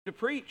to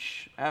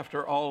preach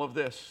after all of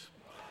this.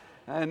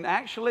 And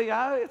actually,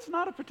 it's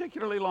not a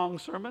particularly long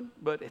sermon,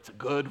 but it's a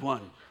good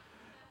one.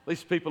 At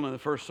least people in the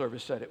first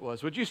service said it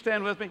was. Would you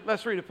stand with me?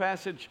 Let's read a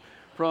passage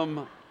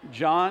from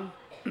John.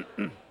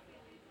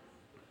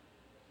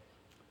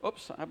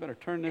 Oops, I better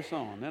turn this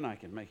on, then I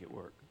can make it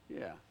work.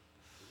 Yeah.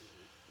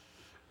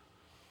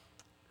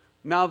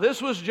 Now,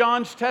 this was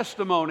John's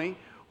testimony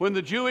when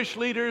the Jewish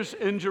leaders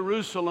in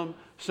Jerusalem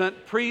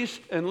sent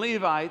priests and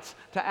Levites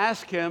to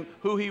ask him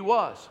who he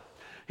was.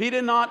 He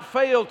did not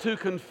fail to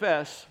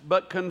confess,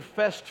 but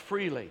confessed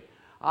freely,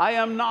 "I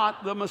am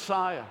not the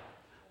Messiah."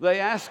 They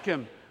asked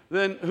him,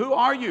 "Then who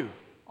are you?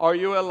 Are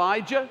you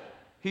Elijah?"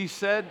 He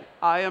said,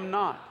 "I am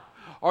not."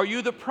 "Are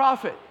you the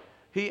prophet?"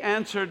 He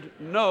answered,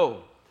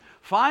 "No."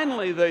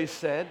 Finally, they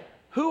said,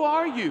 "Who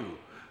are you?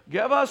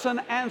 Give us an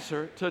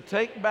answer to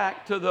take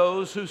back to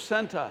those who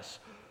sent us.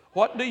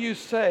 What do you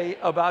say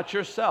about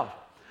yourself?"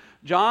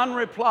 John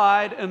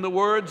replied in the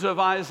words of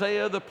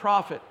Isaiah the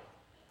prophet,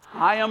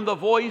 "I am the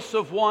voice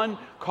of one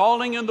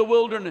calling in the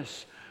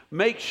wilderness,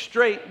 make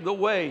straight the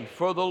way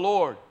for the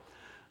Lord."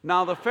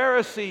 Now the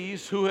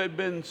Pharisees who had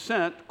been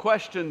sent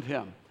questioned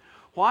him,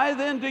 "Why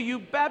then do you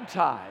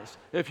baptize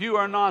if you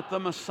are not the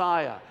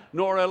Messiah,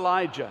 nor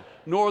Elijah,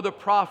 nor the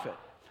prophet?"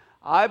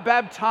 "I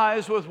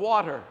baptize with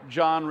water,"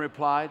 John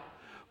replied,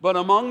 "but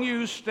among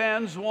you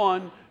stands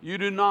one you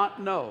do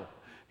not know.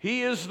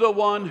 He is the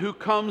one who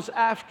comes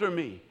after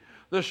me,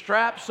 the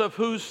straps of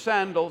whose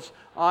sandals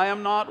I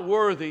am not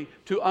worthy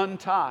to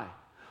untie."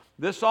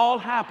 This all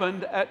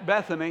happened at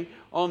Bethany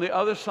on the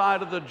other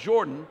side of the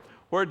Jordan,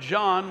 where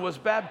John was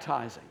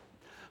baptizing.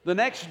 The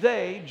next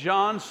day,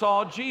 John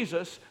saw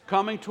Jesus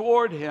coming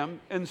toward him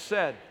and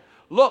said,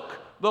 "Look,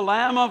 the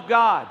Lamb of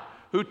God,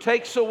 who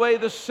takes away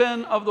the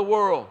sin of the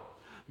world.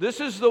 This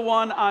is the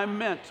one I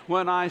meant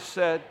when I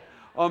said,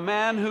 'A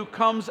man who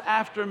comes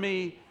after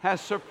me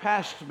has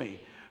surpassed me,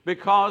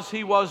 because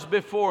he was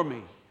before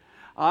me.'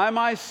 I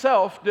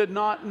myself did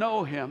not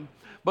know him,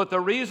 but the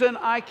reason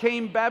I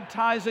came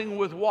baptizing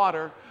with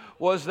water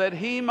was that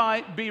he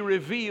might be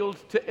revealed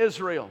to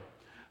Israel."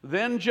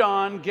 Then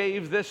John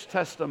gave this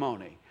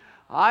testimony,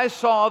 "I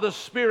saw the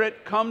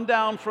Spirit come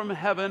down from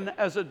heaven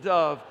as a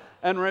dove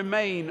and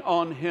remain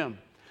on him.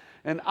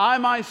 And I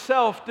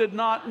myself did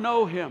not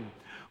know him,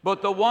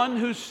 but the one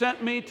who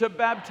sent me to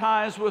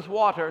baptize with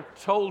water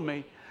told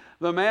me,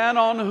 'The man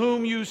on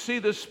whom you see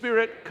the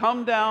Spirit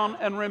come down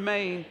and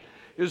remain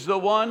is the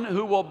one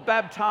who will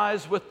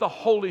baptize with the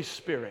Holy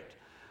Spirit.'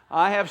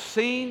 I have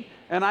seen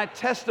and I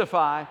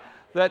testify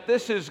that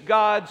this is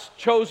God's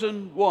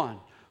chosen one."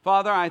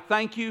 Father, I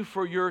thank you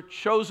for your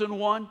chosen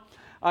one.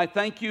 I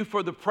thank you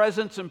for the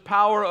presence and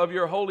power of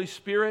your Holy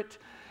Spirit.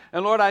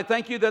 And Lord, I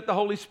thank you that the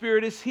Holy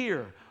Spirit is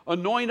here.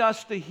 Anoint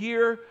us to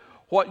hear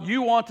what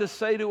you want to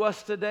say to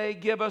us today.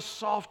 Give us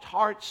soft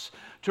hearts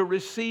to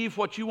receive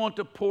what you want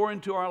to pour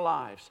into our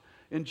lives.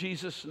 In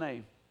Jesus'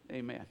 name,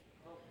 amen.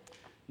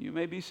 You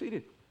may be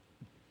seated.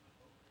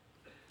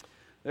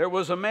 There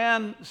was a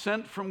man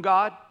sent from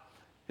God.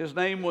 His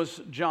name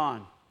was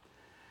John.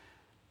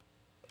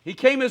 He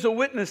came as a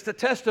witness to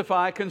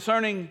testify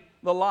concerning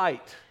the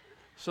light,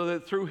 so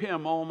that through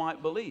him all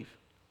might believe.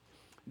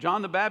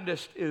 John the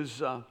Baptist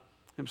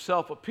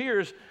himself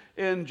appears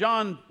in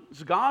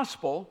John's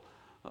gospel,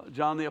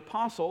 John the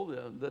Apostle,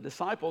 the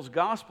disciples'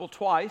 gospel,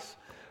 twice,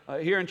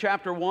 here in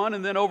chapter 1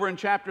 and then over in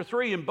chapter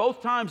 3. And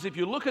both times, if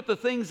you look at the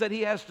things that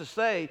he has to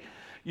say,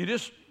 you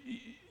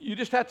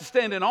just have to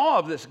stand in awe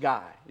of this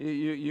guy.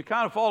 You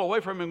kind of fall away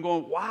from him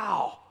going,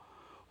 wow,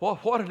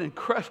 what an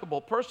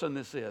incredible person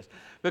this is.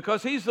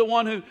 Because he's the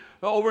one who,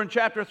 over in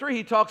chapter 3,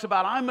 he talks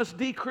about, "I must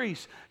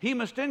decrease, he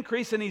must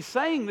increase." And he's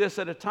saying this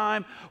at a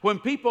time when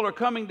people are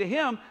coming to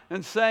him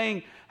and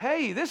saying,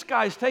 "Hey, this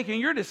guy's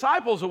taking your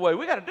disciples away.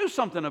 We got to do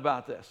something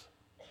about this."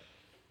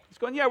 He's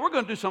going, "Yeah, we're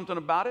going to do something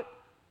about it.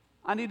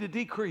 I need to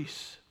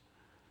decrease.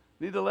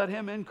 I need to let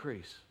him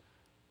increase."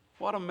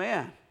 What a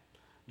man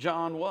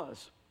John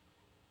was.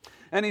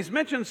 And he's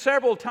mentioned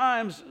several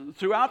times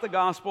throughout the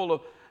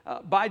gospel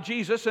by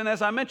Jesus. And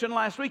as I mentioned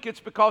last week, it's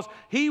because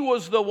he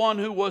was the one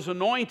who was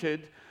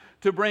anointed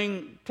to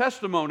bring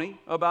testimony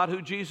about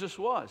who Jesus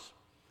was.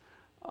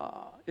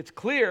 It's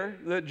clear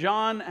that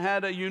John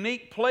had a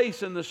unique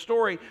place in the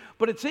story,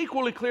 but it's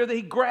equally clear that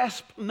he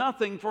grasped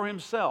nothing for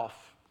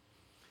himself.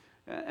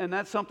 And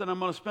that's something I'm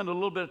going to spend a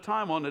little bit of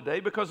time on today,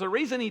 because the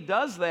reason he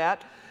does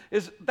that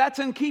is that's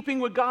in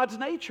keeping with God's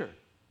nature.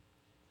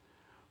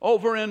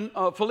 Over in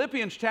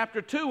Philippians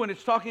chapter 2, when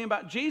it's talking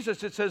about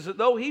Jesus, it says that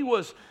though he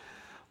was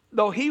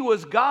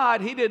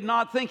God, he did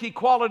not think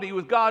equality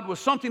with God was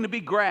something to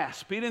be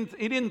grasped. He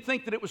didn't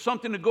think that it was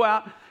something to go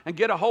out and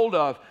get a hold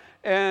of.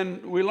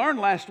 And we learned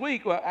last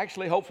week, well,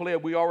 actually, hopefully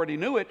we already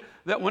knew it,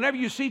 that whenever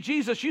you see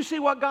Jesus, you see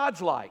what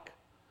God's like.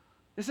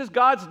 This is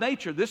God's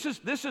nature. This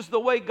is the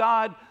way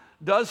God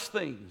does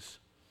things.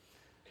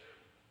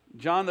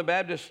 John the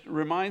Baptist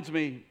reminds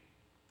me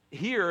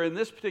here in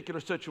this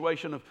particular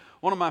situation of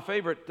one of my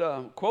favorite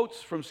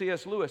quotes from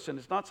C.S. Lewis, and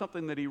it's not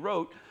something that he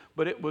wrote,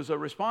 but it was a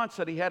response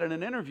that he had in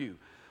an interview.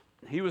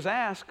 He was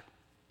asked,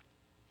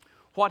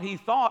 what he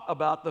thought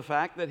about the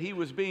fact that he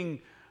was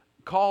being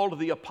called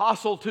the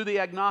apostle to the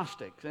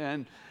agnostics.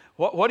 And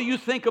what do you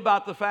think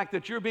about the fact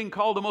that you're being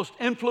called the most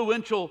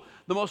influential,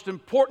 the most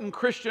important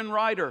Christian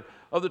writer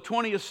of the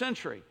 20th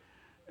century?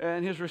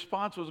 And his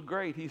response was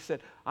great. He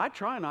said, I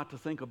try not to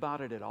think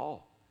about it at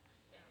all.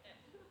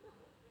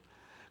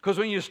 Because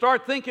when you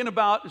start thinking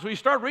about, when you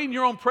start reading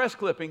your own press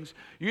clippings,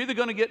 you're either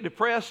going to get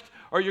depressed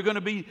or you're going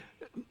to be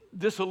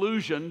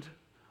disillusioned.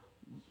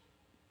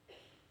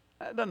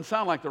 That doesn't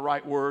sound like the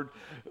right word.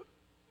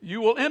 You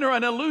will enter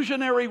an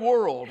illusionary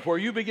world where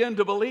you begin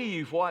to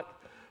believe what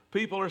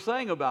people are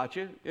saying about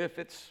you, if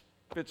it's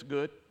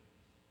good.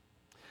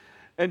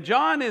 And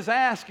John is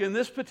asked in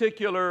this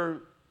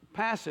particular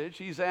passage,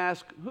 he's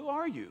asked, who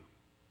are you?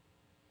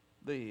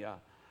 The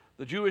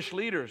Jewish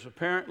leaders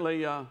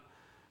apparently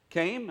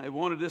came. They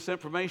wanted this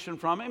information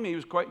from him. He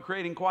was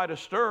creating quite a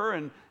stir,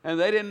 and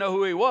they didn't know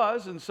who he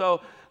was. And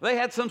so they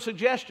had some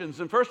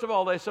suggestions. And first of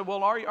all, they said,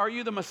 well, are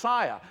you the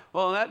Messiah?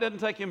 Well, that didn't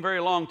take him very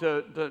long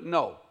to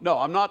no,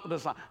 I'm not the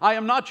Messiah. I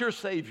am not your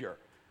Savior.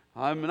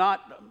 I'm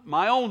not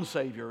my own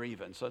Savior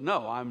even. So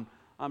no,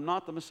 I'm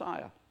not the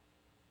Messiah.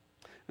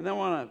 And then I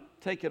want to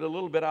take it a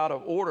little bit out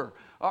of order.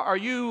 Are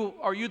you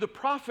the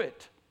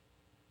prophet?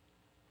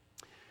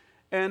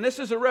 And this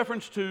is a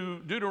reference to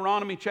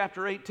Deuteronomy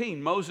chapter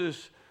 18. Moses,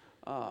 is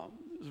a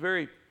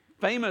very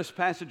famous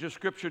passage of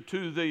Scripture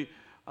to the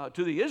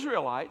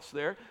Israelites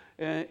there.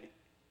 And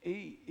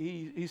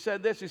he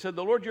said this. He said,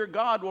 the Lord your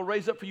God will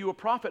raise up for you a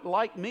prophet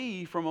like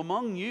me from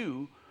among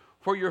you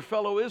for your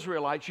fellow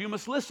Israelites. You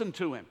must listen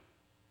to him.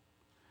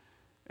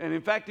 And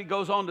in fact, he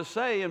goes on to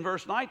say in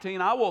verse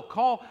 19,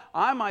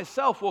 I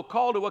myself will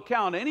call to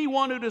account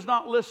anyone who does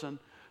not listen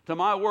to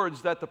my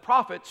words that the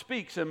prophet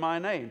speaks in my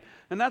name.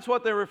 And that's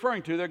what they're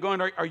referring to. They're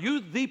going, are you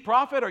the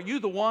prophet? Are you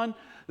the one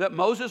that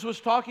Moses was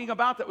talking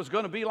about that was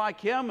going to be like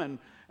him and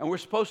we're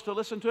supposed to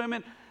listen to him?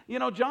 And,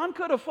 John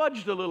could have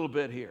fudged a little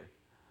bit here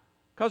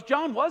because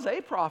John was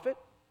a prophet.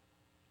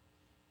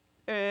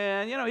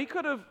 And, he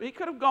could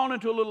have gone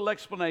into a little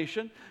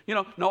explanation.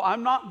 No,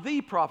 I'm not the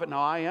prophet. No,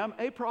 I am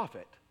a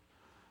prophet.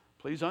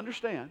 Please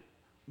understand.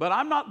 But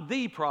I'm not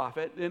the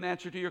prophet in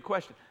answer to your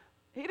question.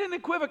 He didn't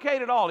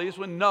equivocate at all. He just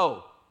went,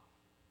 no,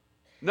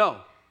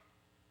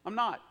 I'm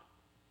not.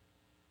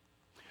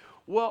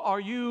 Well, are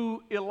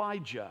you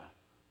Elijah?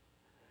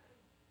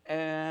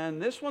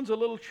 And this one's a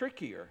little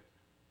trickier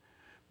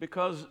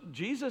because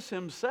Jesus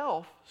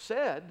himself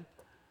said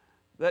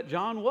that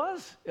John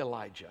was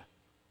Elijah.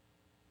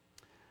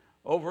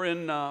 Over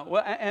in,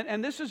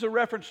 and this is a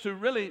reference to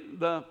really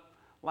the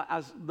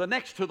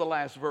next to the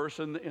last verse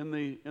in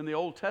the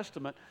Old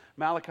Testament,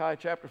 Malachi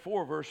chapter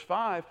 4, verse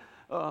 5.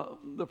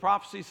 The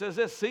prophecy says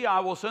this, see, I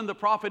will send the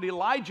prophet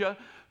Elijah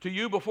to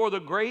you before the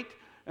great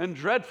and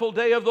dreadful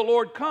day of the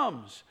Lord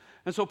comes.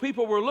 And so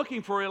people were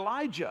looking for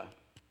Elijah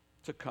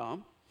to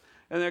come.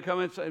 And they're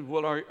coming and saying,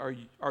 well,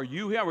 are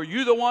you him? Are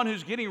you the one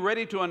who's getting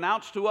ready to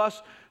announce to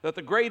us that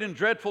the great and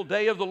dreadful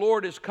day of the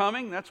Lord is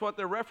coming? That's what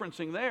they're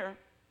referencing there.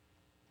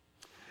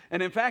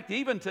 And in fact,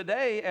 even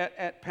today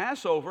at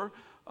Passover,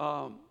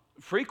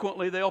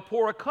 frequently they'll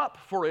pour a cup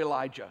for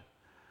Elijah,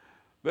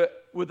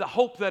 but with the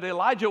hope that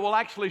Elijah will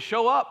actually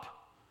show up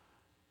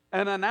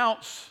and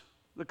announce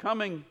the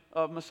coming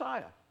of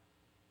Messiah.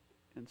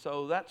 And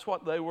so that's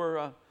what they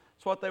were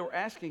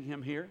asking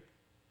him here.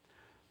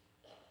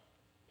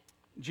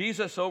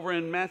 Jesus, over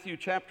in Matthew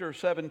chapter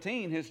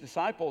 17, his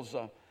disciples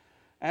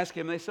asked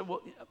him, they said,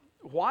 well,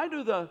 why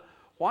do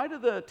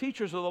the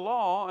teachers of the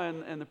law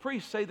and the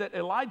priests say that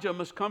Elijah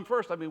must come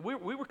first? I mean,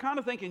 we were kind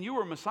of thinking you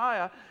were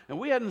Messiah, and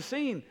we hadn't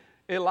seen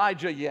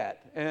Elijah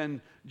yet. And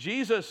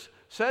Jesus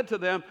said to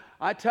them,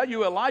 I tell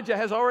you, Elijah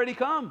has already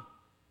come.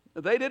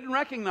 They didn't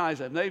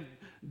recognize him. They've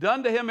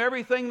done to him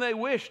everything they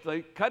wished.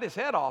 They cut his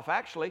head off,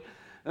 actually.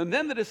 And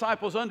then the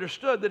disciples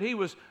understood that he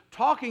was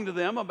talking to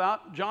them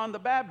about John the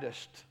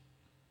Baptist.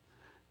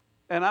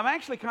 And I'm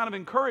actually kind of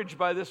encouraged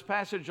by this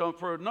passage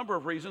for a number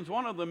of reasons.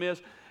 One of them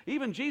is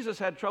even Jesus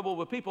had trouble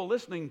with people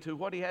listening to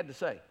what he had to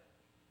say.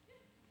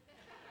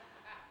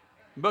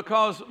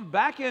 Because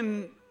back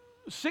in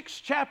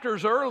 6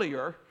 chapters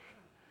earlier,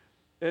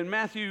 in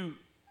Matthew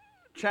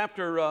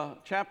chapter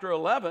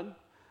 11,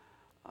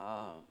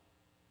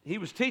 he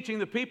was teaching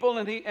the people,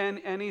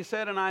 and he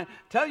said, and I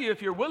tell you,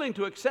 if you're willing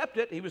to accept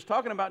it, he was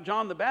talking about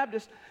John the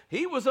Baptist.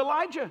 He was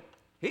Elijah.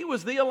 He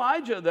was the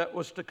Elijah that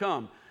was to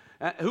come.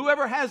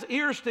 Whoever has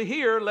ears to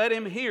hear, let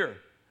him hear,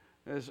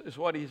 is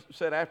what he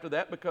said after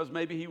that, because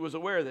maybe he was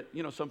aware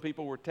that, some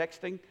people were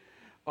texting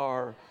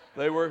or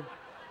they were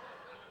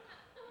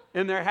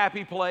in their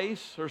happy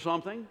place or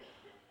something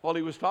while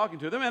he was talking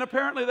to them. And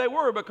apparently they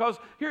were, because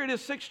here it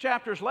is 6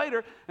 chapters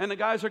later, and the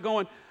guys are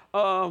going,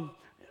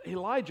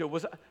 Elijah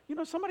was,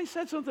 somebody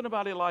said something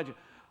about Elijah.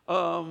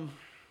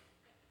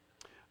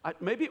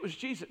 Maybe it was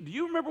Jesus. Do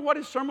you remember what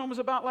his sermon was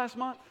about last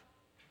month?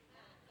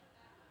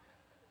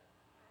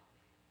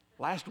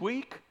 Last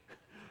week?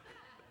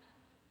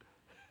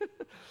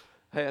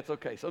 Hey, that's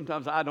okay.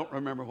 Sometimes I don't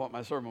remember what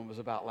my sermon was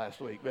about last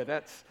week, but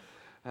that's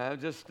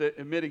just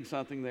admitting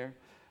something there.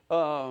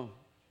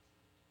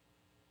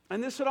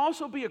 And this would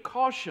also be a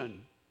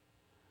caution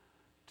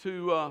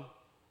to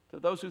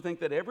those who think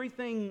that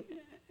everything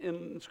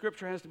in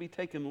Scripture has to be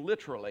taken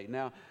literally.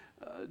 Now,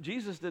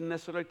 Jesus didn't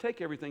necessarily take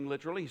everything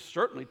literally. He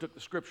certainly took the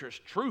Scripture as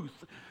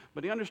truth,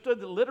 but he understood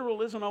that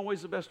literal isn't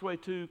always the best way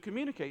to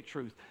communicate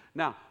truth.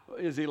 Now,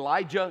 is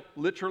Elijah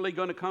literally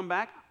going to come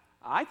back?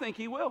 I think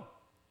he will.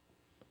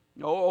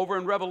 Over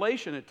in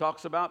Revelation, it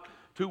talks about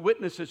 2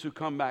 witnesses who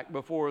come back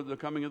before the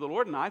coming of the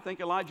Lord, and I think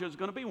Elijah is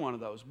going to be one of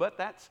those. But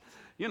that's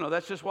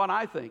just what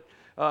I think.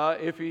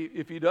 If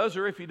he does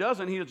or if he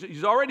doesn't,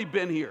 he's already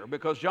been here,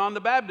 because John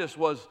the Baptist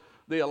was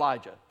the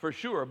Elijah, for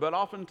sure. But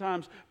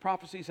oftentimes,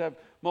 prophecies have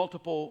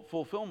multiple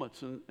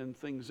fulfillments and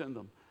things in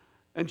them.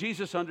 And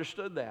Jesus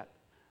understood that.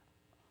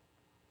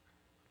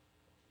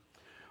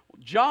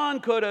 John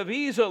could have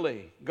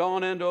easily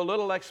gone into a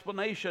little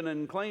explanation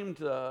and claimed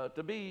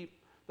to be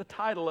the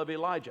title of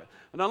Elijah.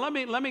 Now let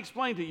me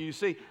explain to you. You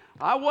see,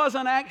 I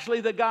wasn't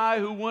actually the guy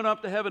who went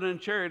up to heaven in a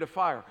chariot of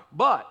fire,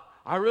 but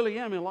I really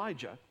am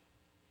Elijah,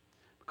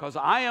 because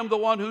I am the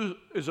one who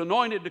is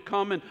anointed to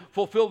come and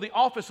fulfill the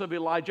office of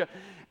Elijah.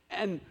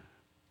 And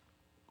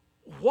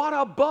what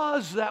a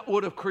buzz that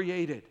would have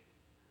created.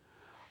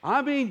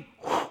 I mean,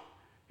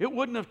 it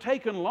wouldn't have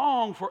taken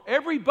long for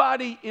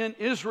everybody in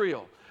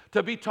Israel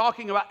to be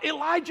talking about,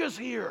 Elijah's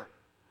here.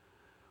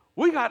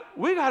 We got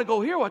to go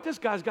hear what this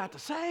guy's got to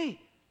say.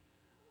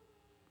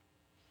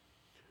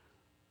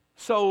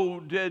 So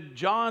did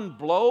John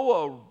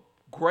blow a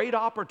great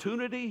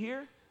opportunity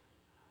here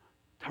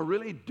to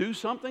really do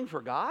something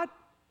for God?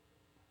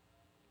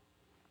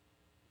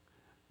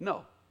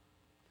 No.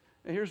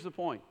 And here's the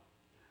point.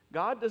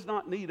 God does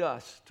not need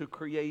us to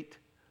create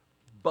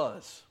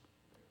buzz.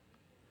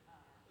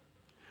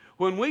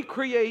 When we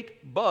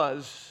create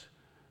buzz,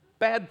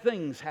 bad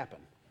things happen.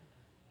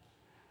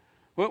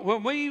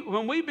 When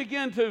we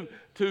begin to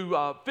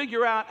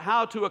figure out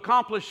how to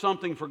accomplish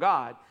something for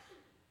God,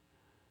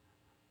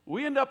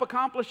 we end up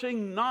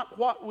accomplishing not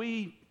what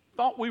we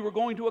thought we were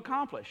going to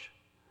accomplish.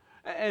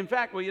 In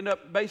fact, we end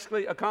up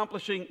basically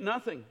accomplishing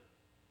nothing.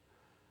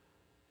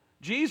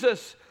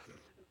 Jesus,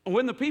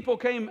 when the people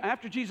came,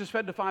 after Jesus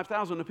fed the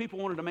 5,000, the people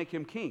wanted to make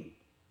him king.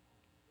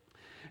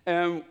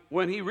 And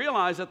when he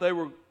realized that they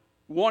were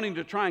wanting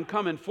to try and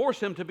come and force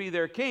him to be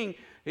their king,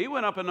 he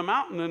went up in the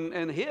mountain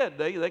and hid.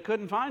 They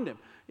couldn't find him.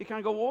 You kind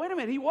of go, well, wait a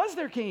minute, he was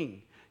their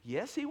king.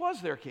 Yes, he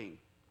was their king.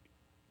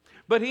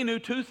 But he knew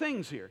 2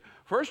 things here.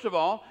 First of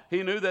all,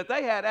 he knew that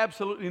they had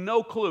absolutely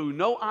no clue,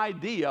 no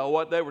idea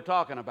what they were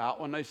talking about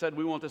when they said,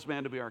 we want this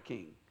man to be our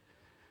king.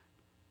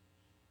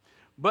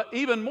 But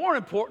even more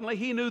importantly,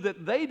 he knew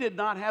that they did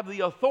not have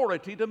the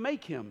authority to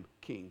make him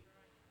king.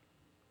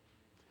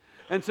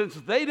 And since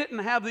they didn't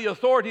have the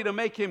authority to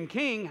make him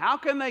king, how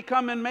can they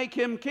come and make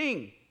him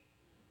king?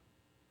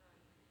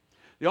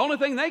 The only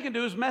thing they can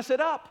do is mess it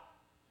up.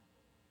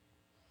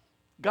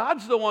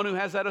 God's the one who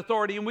has that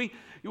authority. And we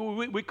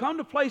come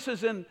to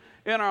places in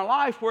our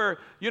life where,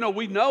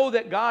 we know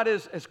that God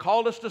has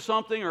called us to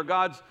something, or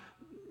God's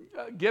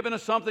given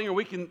us something, or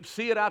we can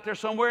see it out there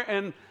somewhere.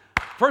 And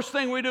first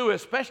thing we do,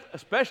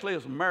 especially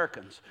as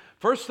Americans,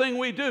 first thing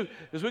we do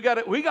is we got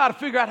to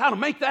figure out how to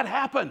make that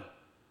happen.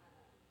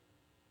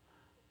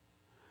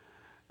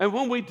 And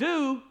when we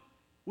do,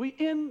 we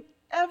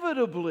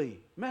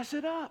inevitably mess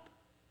it up.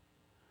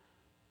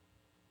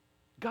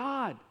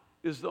 God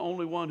is the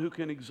only one who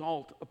can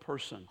exalt a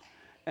person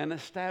and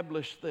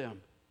establish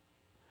them.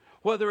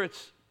 Whether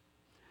it's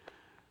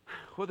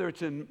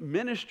in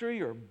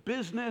ministry or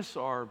business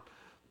or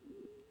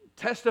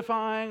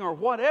testifying or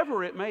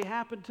whatever it may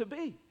happen to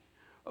be.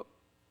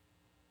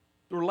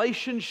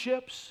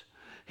 Relationships.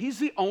 He's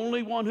the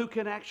only one who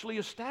can actually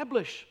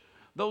establish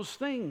those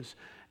things.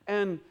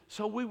 And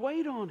so we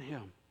wait on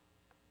him.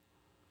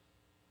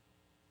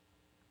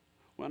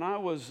 When I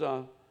was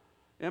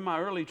in my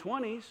early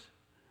 20s,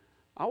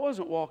 I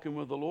wasn't walking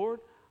with the Lord.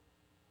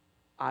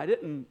 I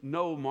didn't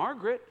know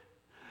Margaret.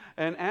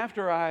 And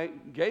after I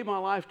gave my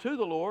life to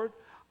the Lord,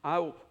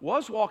 I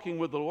was walking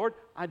with the Lord.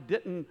 I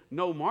didn't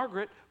know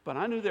Margaret, but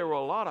I knew there were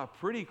a lot of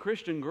pretty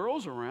Christian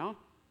girls around.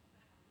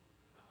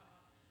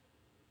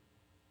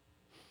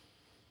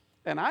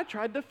 And I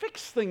tried to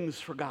fix things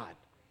for God.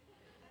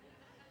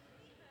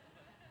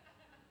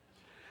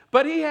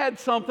 But he had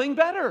something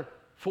better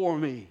for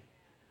me.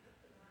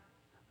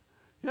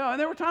 And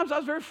there were times I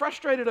was very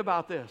frustrated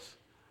about this.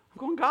 I'm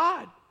going,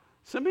 God,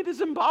 send me to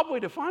Zimbabwe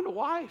to find a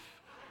wife.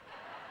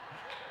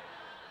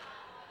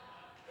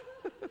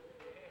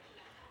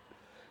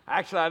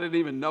 Actually, I didn't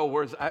even know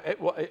where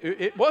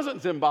it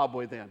wasn't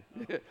Zimbabwe then.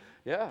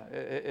 Yeah,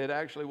 it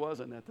actually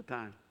wasn't at the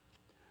time.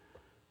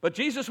 But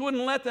Jesus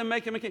wouldn't let them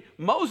make him a king.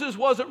 Moses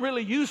wasn't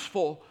really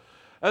useful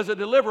as a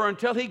deliverer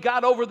until he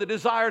got over the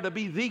desire to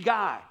be the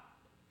guy.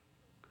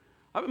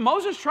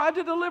 Moses tried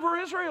to deliver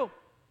Israel.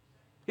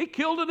 He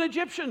killed an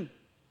Egyptian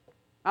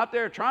out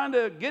there trying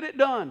to get it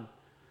done.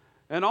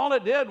 And all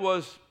it did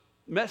was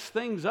mess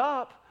things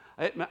up.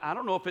 I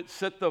don't know if it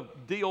set the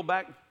deal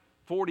back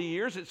 40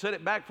 years. It set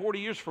it back 40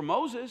 years for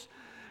Moses.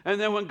 And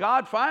then when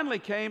God finally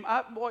came,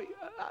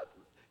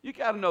 You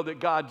got to know that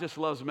God just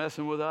loves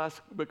messing with us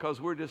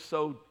because we're just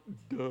so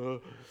duh.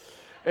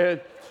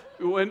 And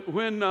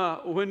when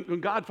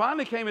God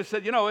finally came and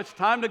said, it's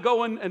time to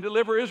go and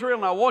deliver Israel,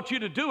 and I want you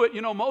to do it,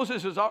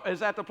 Moses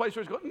is at the place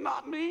where he's going,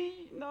 not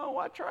me. No,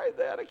 I tried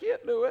that. I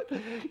can't do it.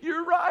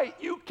 You're right.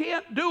 You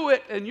can't do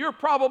it. And you're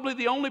probably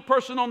the only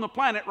person on the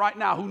planet right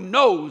now who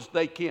knows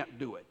they can't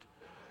do it.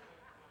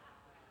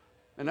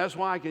 And that's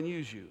why I can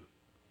use you.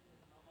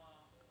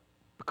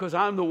 Because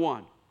I'm the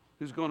one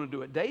who's going to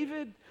do it.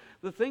 David,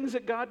 the things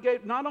that God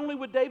gave, not only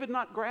would David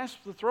not grasp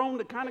the throne,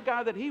 the kind of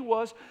guy that he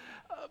was,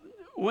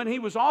 when he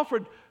was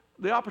offered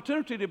the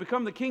opportunity to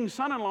become the king's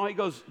son-in-law, he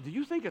goes, do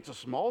you think it's a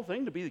small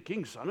thing to be the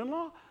king's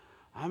son-in-law?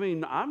 I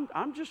mean,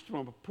 I'm just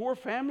from a poor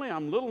family.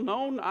 I'm little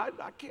known. I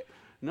can't.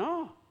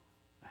 No.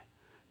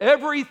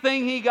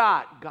 Everything he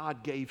got,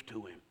 God gave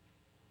to him.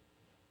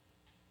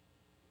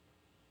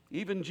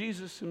 Even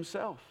Jesus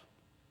himself.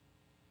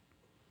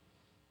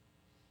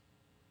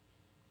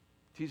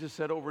 Jesus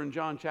said over in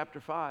John chapter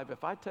 5,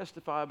 if I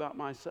testify about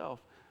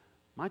myself,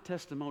 my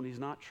testimony is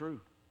not true.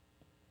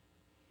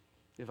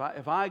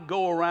 If I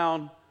go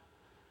around,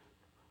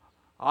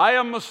 I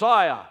am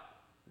Messiah,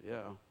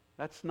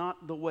 that's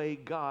not the way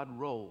God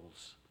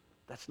rolls.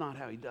 That's not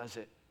how he does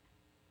it.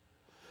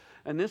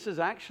 And this is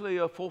actually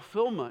a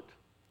fulfillment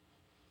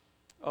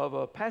of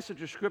a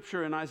passage of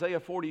Scripture in Isaiah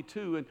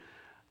 42, and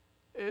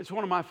it's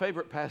one of my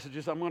favorite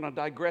passages. I'm going to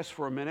digress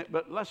for a minute,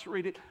 but let's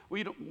read it.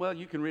 Well,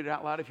 you can read it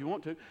out loud if you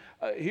want to.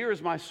 Here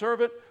is my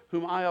servant,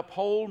 whom I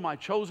uphold, my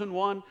chosen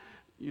one.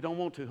 You don't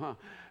want to, huh?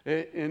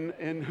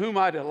 In whom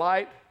I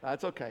delight.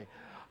 That's okay.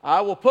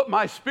 I will put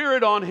my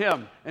spirit on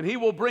him, and he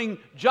will bring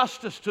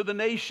justice to the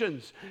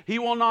nations. He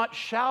will not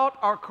shout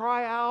or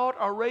cry out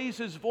or raise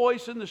his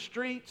voice in the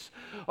streets.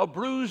 A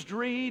bruised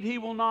reed he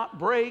will not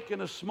break,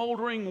 and a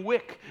smoldering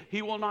wick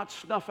he will not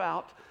snuff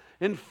out.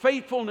 In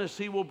faithfulness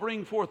he will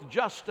bring forth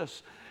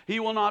justice. He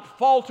will not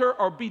falter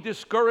or be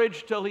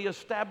discouraged till he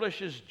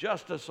establishes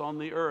justice on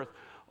the earth.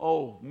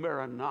 Oh,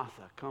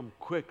 Maranatha, come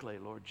quickly,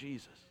 Lord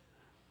Jesus.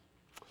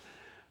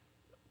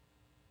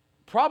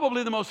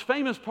 Probably the most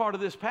famous part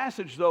of this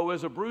passage, though,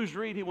 is a bruised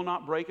reed he will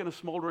not break, and a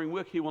smoldering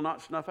wick he will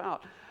not snuff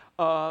out.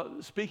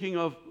 Speaking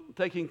of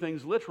taking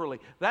things literally,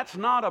 that's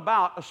not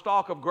about a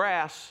stalk of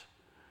grass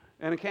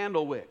and a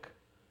candle wick.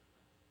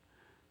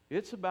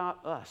 It's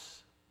about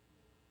us.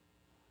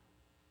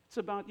 It's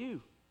about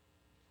you.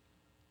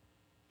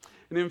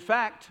 And in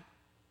fact,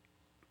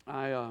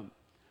 I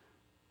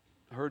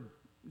heard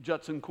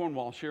Judson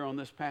Cornwall share on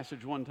this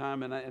passage one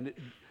time, and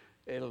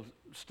it'll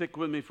stick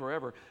with me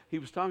forever. He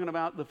was talking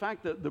about the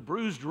fact that the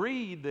bruised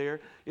reed there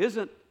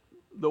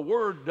the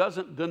word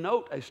doesn't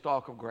denote a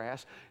stalk of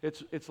grass.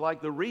 It's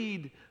like the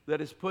reed that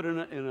is put in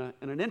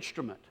an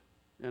instrument,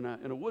 in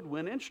a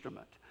woodwind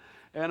instrument.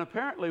 And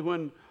apparently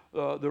when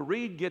the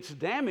reed gets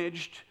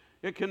damaged,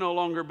 it can no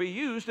longer be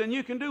used, and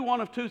you can do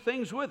one of two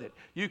things with it.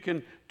 You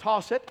can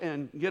toss it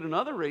and get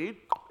another reed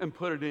and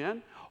put it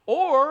in,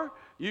 or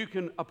you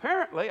can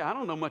apparently, I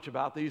don't know much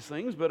about these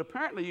things, but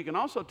apparently you can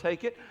also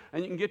take it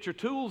and you can get your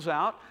tools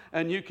out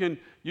and you can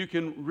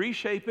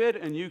reshape it,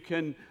 and you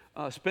can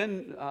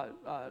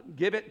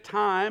give it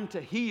time to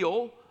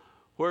heal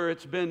where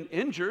it's been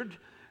injured,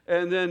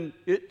 and then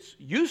it's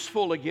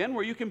useful again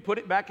where you can put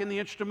it back in the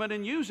instrument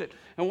and use it.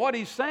 And what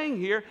he's saying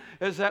here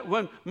is that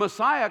when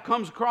Messiah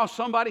comes across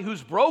somebody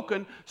who's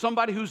broken,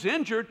 somebody who's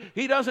injured,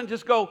 he doesn't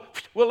just go,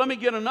 well, let me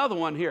get another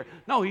one here.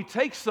 No, he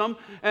takes them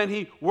and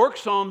he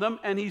works on them,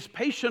 and he's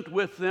patient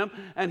with them,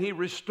 and he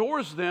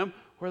restores them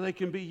where they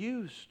can be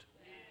used.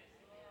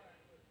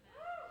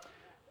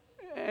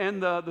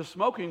 And the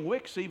smoking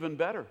wick's even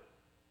better.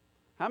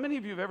 How many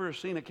of you have ever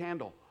seen a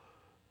candle?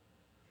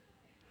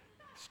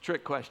 It's a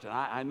trick question.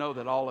 I know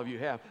that all of you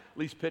have, at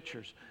least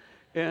pictures.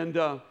 And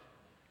how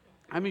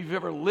many of you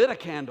have ever lit a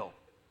candle?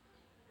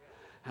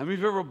 How many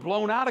of you have ever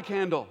blown out a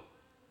candle?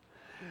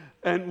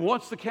 And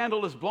once the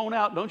candle is blown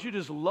out, don't you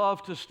just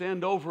love to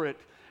stand over it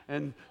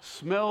and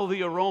smell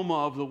the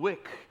aroma of the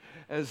wick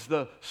as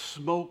the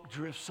smoke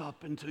drifts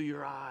up into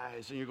your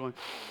eyes and you're going,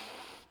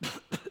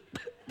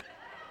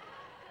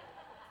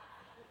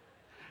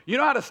 you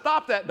know how to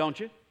stop that, don't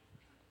you?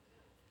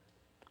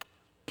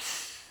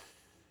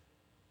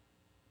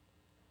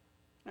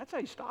 That's how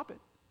you stop it.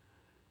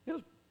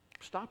 It'll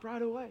stop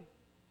right away.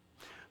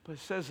 But it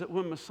says that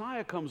when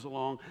Messiah comes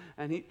along,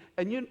 and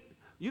you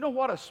know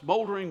what a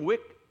smoldering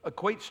wick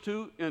equates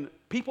to in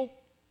people?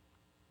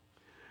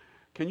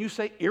 Can you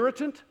say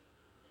irritant?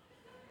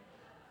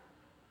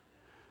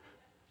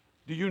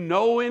 Do you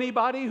know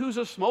anybody who's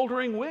a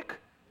smoldering wick?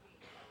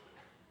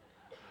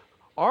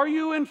 Are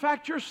you, in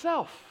fact,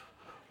 yourself?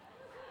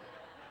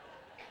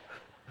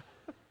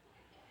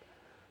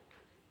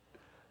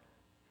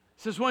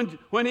 It says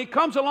when he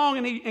comes along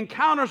and he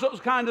encounters those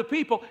kinds of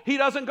people, he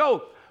doesn't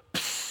go,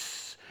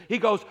 psst. He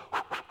goes,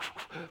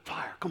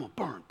 fire, come on,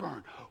 burn,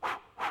 burn.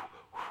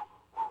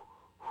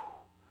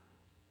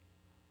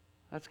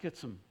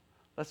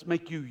 Let's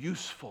make you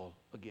useful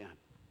again.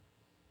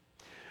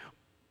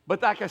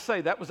 But like I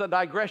say, that was a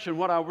digression.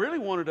 What I really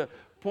wanted to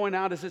point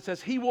out is it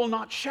says he will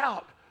not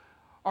shout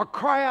or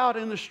cry out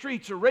in the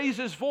streets or raise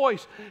his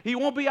voice. He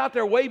won't be out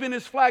there waving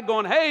his flag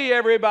going, "Hey,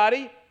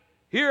 everybody,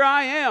 here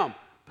I am,"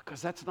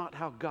 because that's not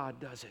how God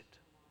does it.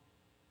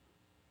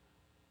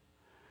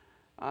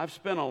 I've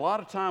spent a lot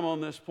of time on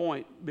this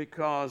point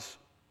because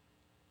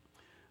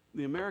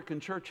the American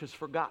church has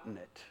forgotten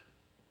it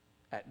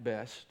at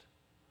best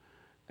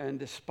and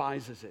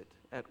despises it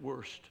at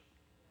worst.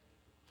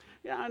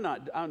 Yeah,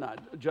 I'm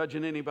not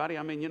judging anybody.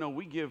 I mean,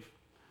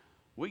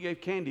 we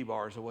gave candy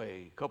bars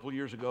away a couple of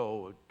years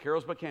ago,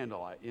 Carols by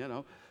Candlelight,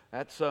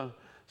 That's so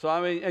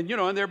I mean,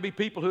 and there'd be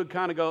people who'd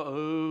kind of go,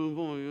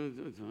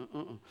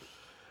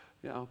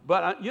 "Oh,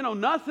 but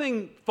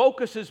nothing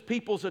focuses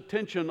people's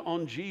attention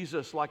on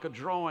Jesus like a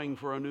drawing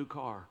for a new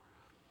car.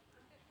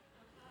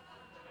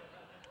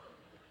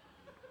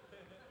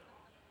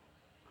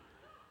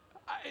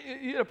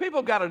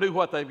 People got to do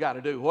what they've got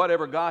to do,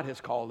 whatever God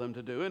has called them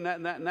to do, and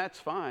that's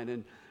fine.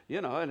 And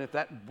if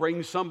that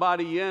brings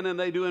somebody in and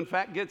they do in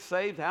fact get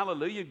saved,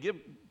 hallelujah, give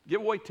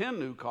away 10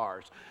 new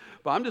cars.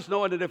 But I'm just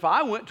knowing that if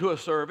I went to a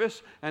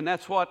service and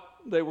that's what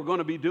they were going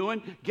to be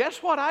doing,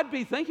 guess what I'd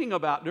be thinking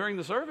about during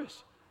the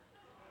service?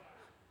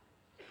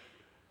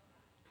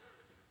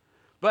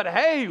 But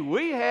hey,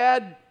 we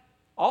had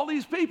all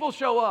these people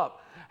show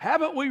up.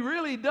 Haven't we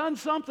really done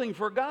something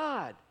for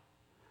God?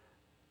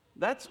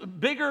 That's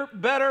bigger,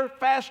 better,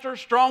 faster,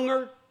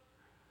 stronger.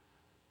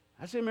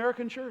 That's the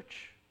American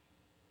church.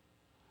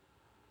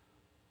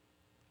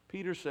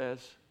 Peter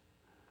says,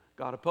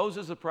 God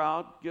opposes the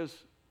proud,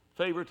 gives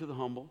favor to the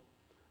humble.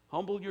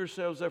 Humble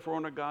yourselves, therefore,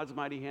 under God's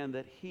mighty hand,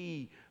 that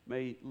he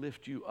may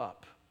lift you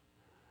up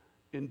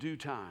in due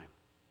time,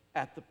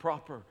 at the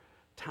proper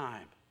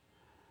time.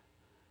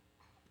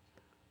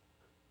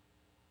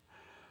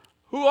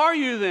 Who are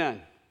you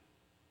then?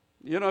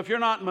 If you're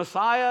not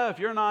Messiah, if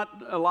you're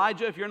not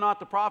Elijah, if you're not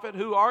the prophet,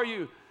 who are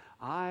you?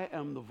 I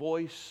am the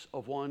voice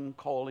of one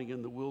calling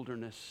in the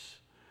wilderness.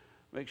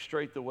 Make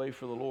straight the way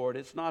for the Lord.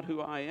 It's not who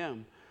I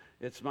am.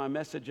 It's my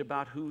message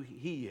about who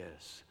he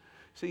is.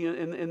 See,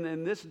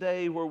 in this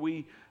day where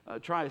we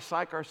try to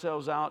psych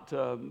ourselves out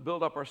to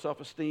build up our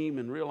self-esteem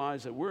and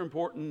realize that we're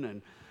important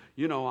and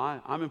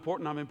I'm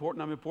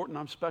important,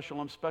 I'm special,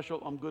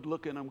 I'm good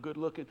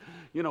looking.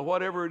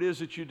 Whatever it is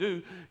that you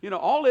do,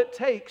 all it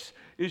takes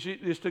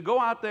is to go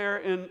out there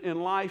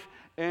in life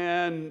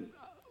and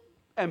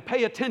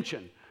pay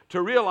attention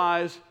to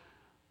realize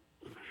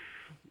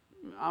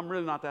I'm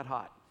really not that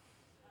hot.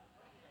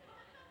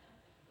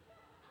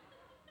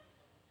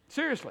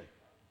 Seriously,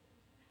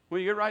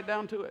 when you get right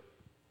down to it.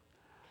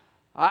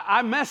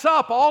 I mess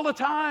up all the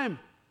time.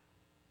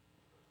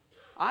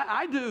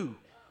 I do.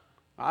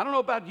 I don't know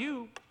about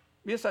you.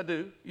 Yes, I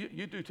do.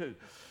 You do too.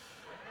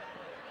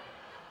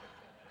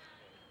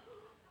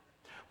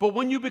 But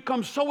when you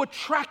become so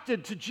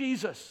attracted to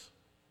Jesus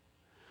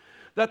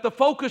that the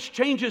focus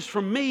changes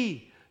from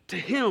me to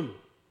him,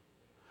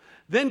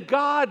 then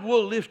God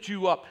will lift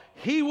you up.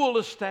 He will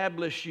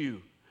establish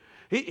you.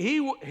 He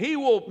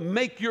will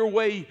make your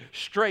way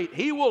straight.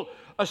 He will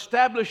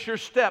establish your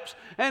steps.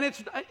 And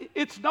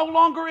it's no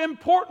longer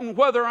important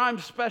whether I'm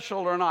special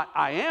or not.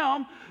 I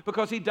am,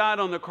 because he died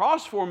on the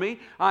cross for me.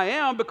 I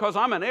am because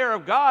I'm an heir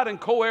of God and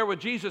co-heir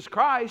with Jesus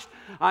Christ.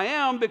 I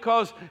am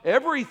because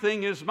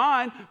everything is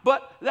mine.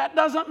 But that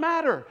doesn't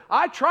matter.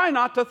 I try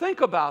not to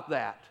think about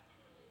that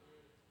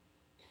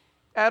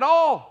at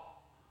all.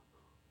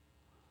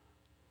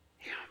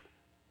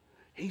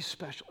 He's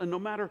special. And no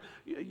matter,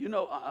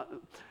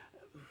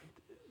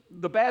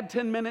 the bad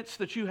 10 minutes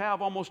that you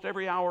have almost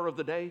every hour of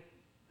the day,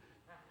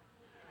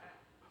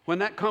 when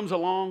that comes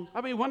along,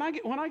 I mean, when I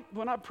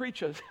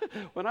preach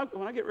when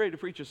I get ready to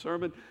preach a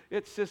sermon,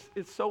 it's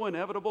so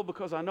inevitable,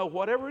 because I know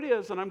whatever it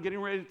is, and I'm getting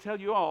ready to tell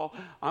you all,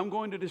 I'm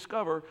going to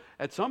discover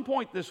at some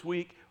point this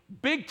week,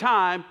 big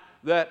time,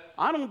 that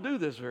I don't do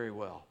this very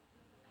well.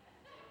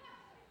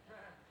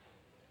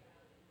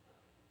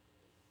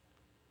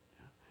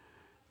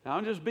 Now,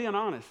 I'm just being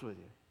honest with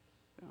you.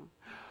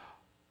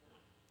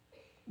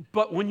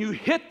 But when you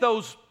hit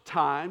those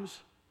times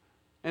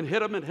and hit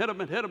them and hit them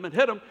and hit them and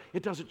hit them,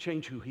 it doesn't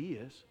change who he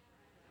is.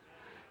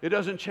 It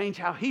doesn't change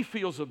how he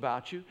feels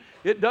about you.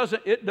 It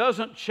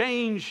doesn't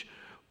change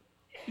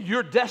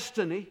your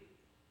destiny.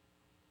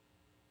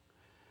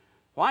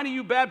 Why do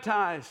you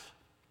baptize?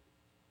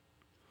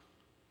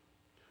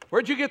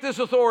 Where'd you get this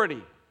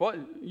authority? Well,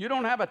 you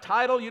don't have a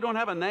title, you don't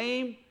have a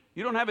name,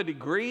 you don't have a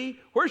degree.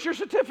 Where's your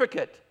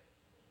certificate?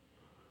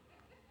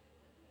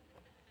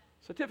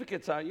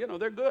 Certificates are,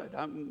 they're good.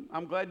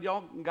 I'm glad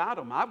y'all got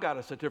them. I've got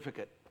a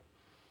certificate,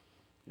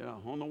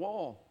 on the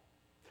wall.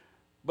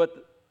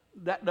 But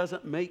that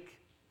doesn't make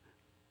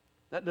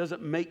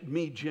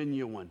me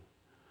genuine.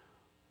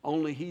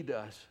 Only he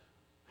does.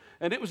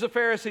 And it was the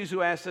Pharisees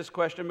who asked this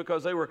question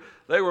because they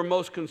were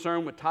most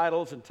concerned with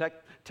titles and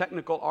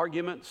technical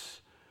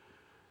arguments.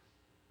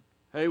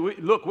 Hey,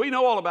 we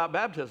know all about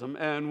baptism,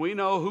 and we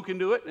know who can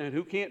do it and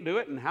who can't do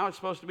it, and how it's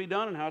supposed to be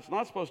done and how it's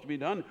not supposed to be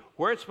done,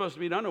 where it's supposed to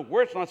be done and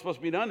where it's not supposed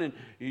to be done, and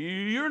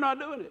you're not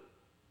doing it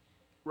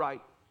right.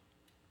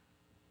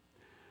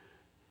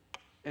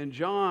 And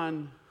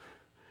John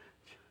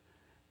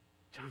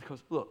John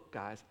goes, look,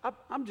 guys,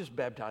 I'm just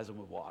baptizing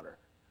with water.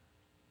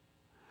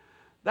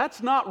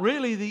 That's not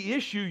really the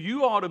issue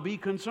you ought to be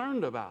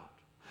concerned about.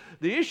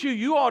 The issue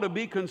you ought to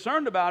be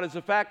concerned about is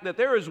the fact that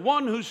there is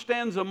one who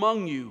stands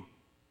among you,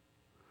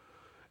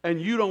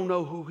 and you don't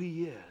know who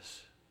he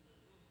is.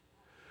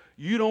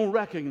 You don't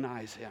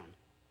recognize him.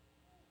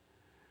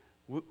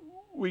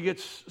 We get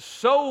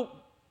so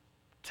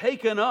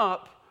taken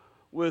up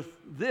with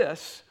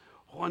this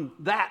when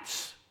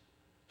that's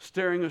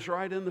staring us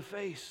right in the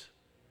face.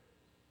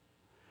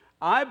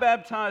 I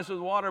baptize with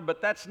water,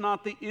 but that's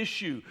not the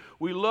issue.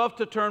 We love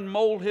to turn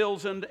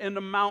molehills into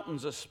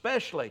mountains,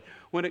 especially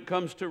when it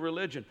comes to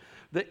religion.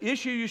 The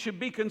issue you should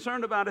be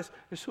concerned about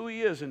is who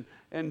he is.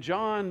 And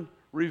John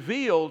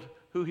revealed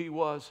who he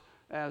was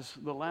as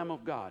the Lamb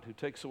of God who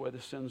takes away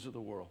the sins of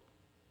the world.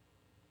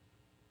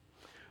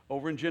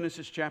 Over in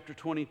Genesis chapter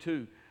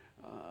 22,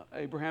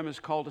 Abraham is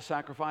called to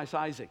sacrifice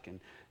Isaac.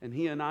 And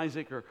he and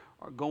Isaac are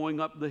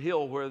going up the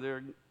hill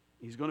where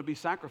he's going to be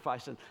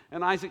sacrificed.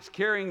 And Isaac's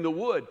carrying the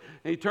wood.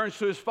 And he turns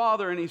to his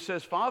father and he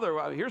says,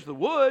 Father, here's the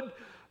wood.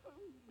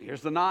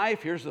 Here's the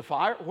knife. Here's the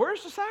fire.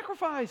 Where's the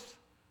sacrifice?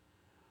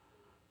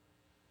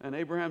 And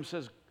Abraham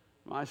says,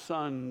 my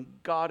son,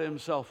 God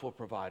himself will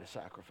provide a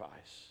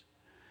sacrifice.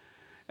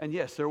 And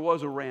yes, there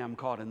was a ram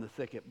caught in the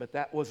thicket, but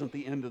that wasn't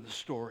the end of the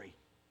story.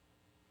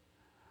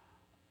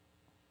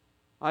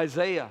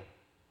 Isaiah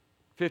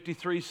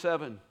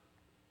 53:7.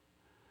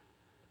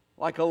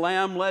 Like a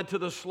lamb led to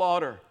the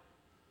slaughter,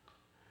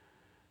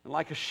 and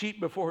like a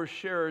sheep before her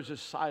shearers is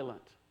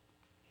silent.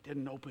 He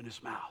didn't open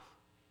his mouth.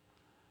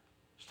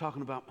 He's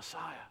talking about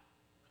Messiah.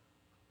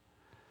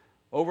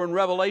 Over in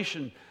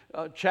Revelation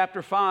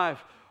chapter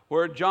 5,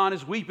 where John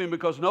is weeping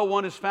because no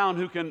one is found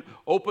who can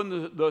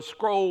open the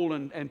scroll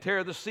and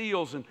tear the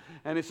seals.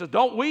 And he says,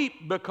 don't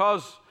weep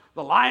because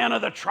the Lion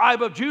of the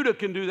tribe of Judah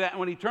can do that. And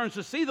when he turns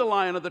to see the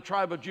Lion of the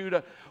tribe of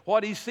Judah,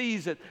 what he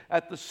sees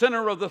at the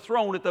center of the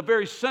throne, at the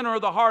very center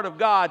of the heart of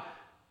God,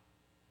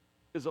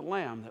 is a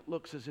lamb that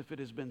looks as if it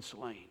has been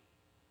slain.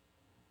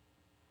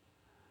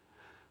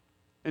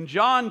 And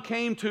John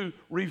came to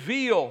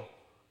reveal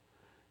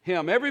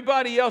him.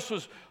 Everybody else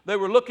they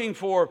were looking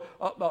for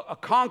a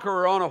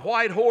conqueror on a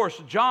white horse.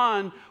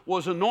 John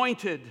was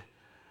anointed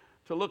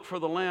to look for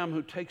the Lamb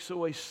who takes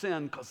away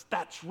sin, because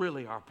that's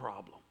really our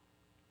problem.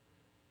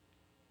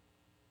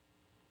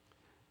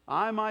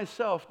 I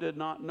myself did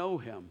not know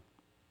him.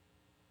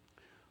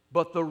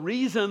 But the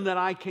reason that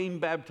I came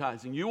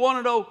baptizing, you want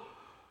to know,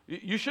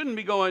 you shouldn't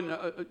be going,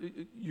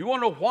 you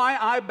want to know why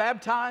I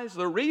baptize?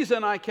 The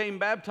reason I came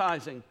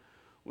baptizing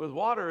with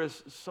water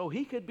is so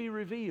he could be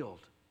revealed.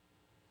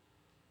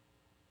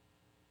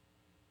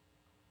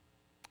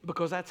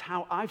 Because that's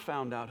how I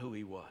found out who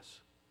he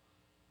was.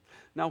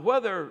 Now,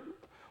 whether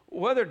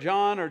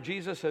John or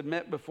Jesus had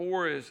met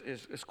before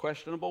is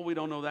questionable. We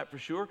don't know that for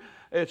sure.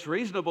 It's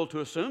reasonable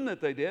to assume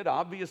that they did.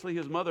 Obviously,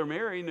 his mother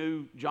Mary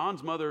knew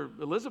John's mother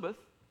Elizabeth,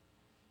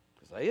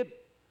 because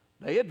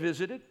they had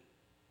visited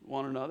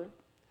one another.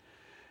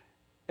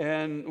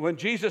 And when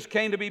Jesus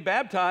came to be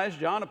baptized,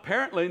 John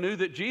apparently knew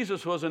that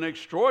Jesus was an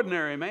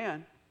extraordinary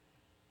man,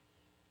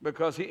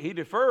 because he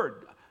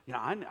deferred. You know,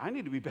 I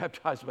need to be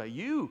baptized by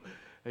you,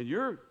 and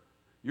you're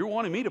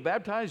wanting me to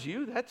baptize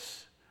you?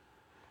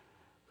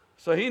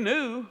 So he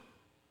knew,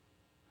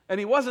 and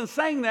he wasn't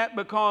saying that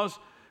because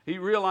he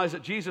realized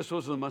that Jesus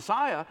was the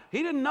Messiah.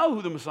 He didn't know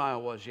who the Messiah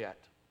was yet.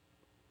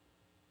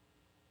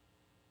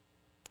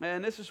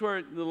 And this is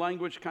where the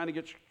language kind of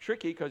gets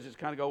tricky, because it's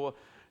kind of well,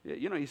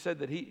 you know, he said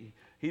that he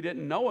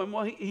didn't know him.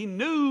 Well, he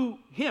knew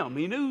him.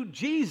 He knew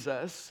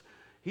Jesus.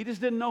 He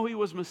just didn't know he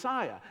was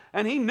Messiah.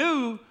 And he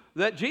knew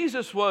that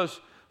Jesus was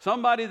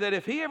somebody that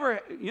if he ever,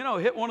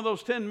 hit one of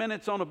those 10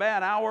 minutes on a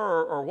bad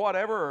hour or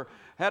whatever, or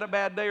had a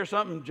bad day or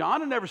something, John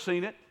had never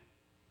seen it.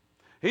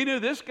 He knew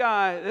this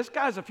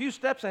guy's a few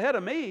steps ahead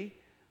of me,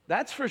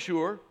 that's for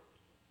sure.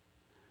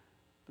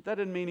 But that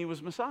didn't mean he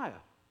was Messiah.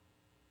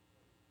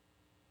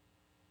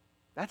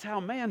 That's how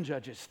man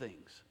judges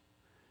things.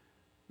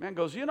 Man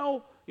goes,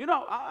 I'll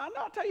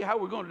tell you how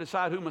we're going to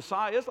decide who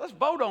Messiah is. Let's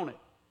vote on it.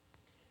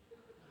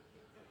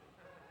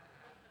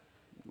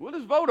 We'll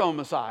just vote on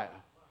Messiah.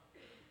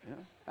 Yeah.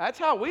 That's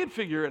how we'd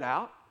figure it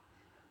out.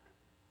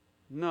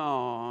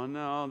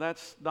 No,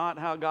 that's not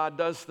how God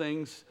does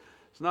things.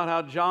 It's not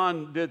how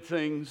John did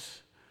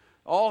things.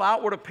 All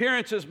outward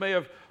appearances may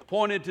have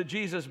pointed to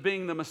Jesus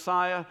being the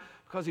Messiah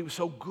because he was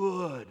so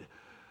good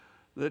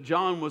that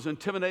John was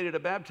intimidated to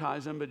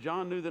baptize him, but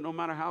John knew that no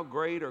matter how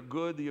great or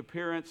good the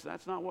appearance,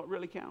 that's not what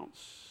really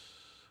counts.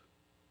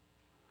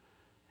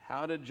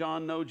 How did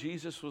John know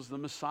Jesus was the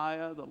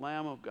Messiah, the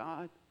Lamb of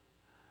God?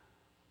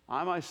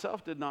 I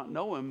myself did not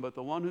know him, but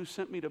the one who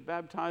sent me to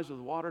baptize with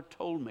water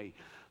told me,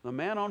 the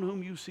man on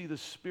whom you see the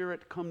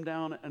Spirit come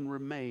down and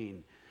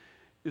remain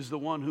is the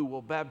one who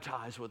will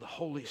baptize with the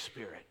Holy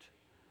Spirit.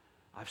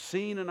 I've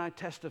seen and I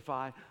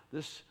testify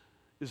this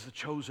is the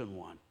chosen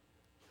one,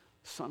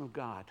 Son of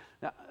God.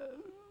 Now,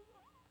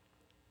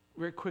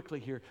 very quickly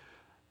here,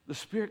 the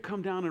Spirit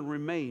come down and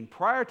remain.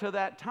 Prior to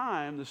that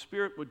time, the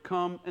Spirit would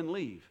come and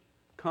leave.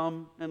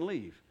 Come and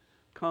leave.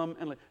 come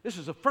and live. This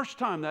is the first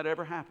time that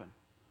ever happened,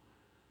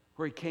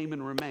 where he came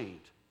and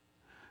remained.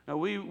 Now,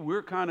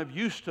 we're kind of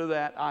used to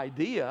that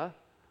idea,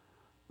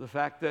 the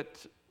fact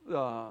that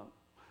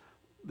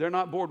they're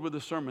not bored with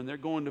the sermon. They're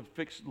going to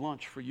fix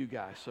lunch for you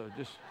guys. So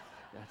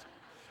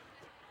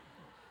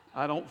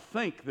I don't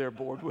think they're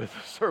bored with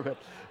the sermon.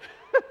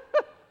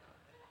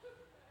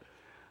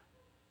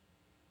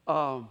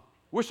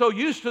 We're so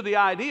used to the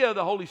idea of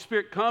the Holy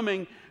Spirit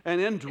coming and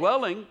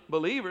indwelling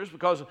believers,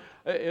 because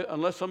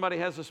unless somebody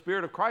has the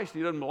Spirit of Christ,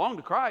 he doesn't belong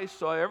to Christ.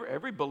 So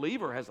every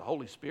believer has the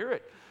Holy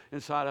Spirit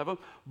inside of them.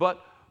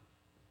 But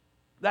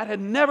that had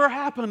never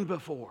happened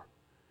before.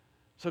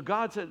 So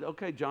God said,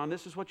 okay, John,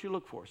 this is what you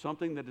look for.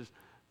 Something that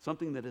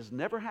has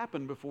never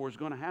happened before is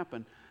going to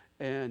happen.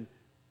 And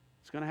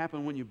it's going to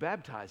happen when you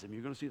baptize him.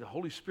 You're going to see the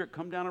Holy Spirit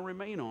come down and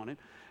remain on him.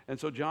 And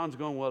so John's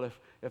going, well,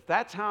 if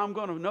that's how I'm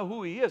going to know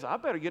who he is, I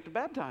better get to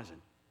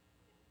baptizing.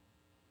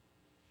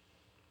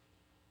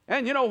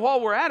 And,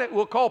 while we're at it,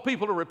 we'll call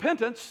people to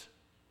repentance.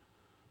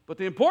 But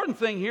the important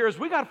thing here is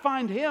we got to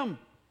find him.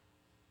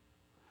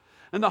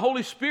 And the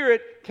Holy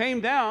Spirit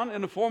came down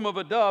in the form of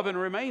a dove and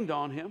remained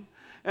on him.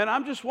 And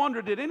I'm just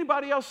wondering, did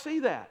anybody else see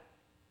that?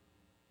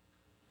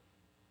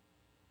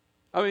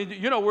 I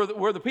mean,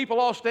 were the people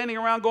all standing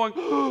around going,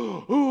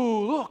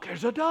 ooh, look,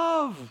 there's a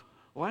dove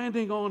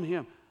landing on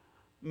him.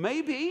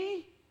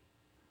 Maybe.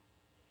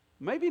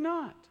 Maybe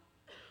not.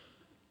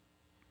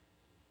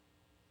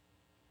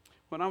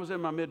 When I was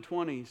in my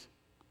mid-20s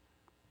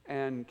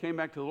and came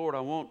back to the Lord, I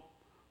won't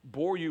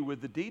bore you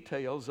with the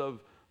details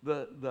of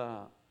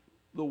the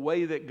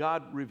way that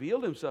God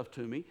revealed himself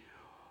to me,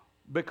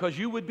 because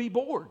you would be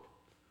bored.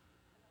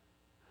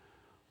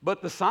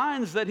 But the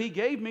signs that he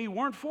gave me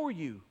weren't for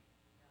you.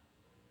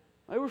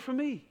 They were for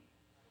me.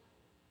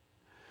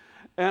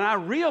 And I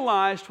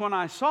realized when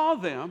I saw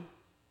them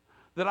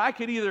that I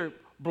could either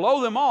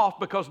blow them off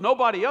because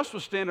nobody else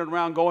was standing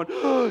around going,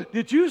 oh,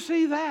 did you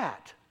see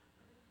that?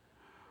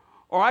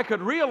 Or I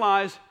could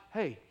realize,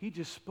 hey, he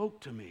just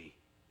spoke to me.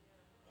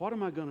 What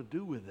am I going to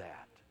do with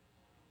that?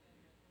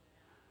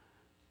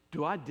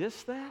 Do I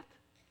diss that?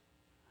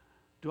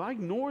 Do I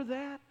ignore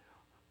that?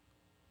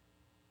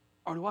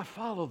 Or do I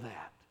follow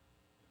that?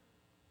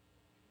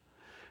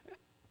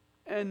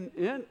 And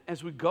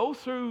as we go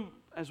through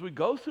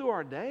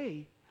our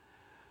day,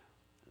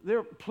 there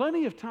are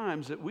plenty of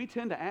times that we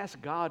tend to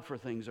ask God for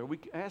things, or we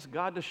ask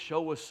God to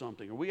show us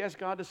something, or we ask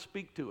God to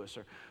speak to us,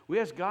 or we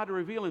ask God to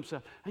reveal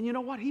himself. And you know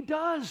what? He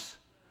does.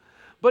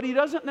 But he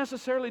doesn't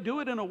necessarily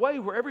do it in a way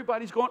where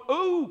everybody's going,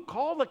 ooh,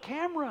 call the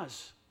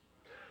cameras.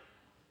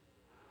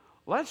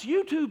 Let's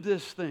YouTube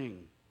this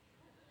thing.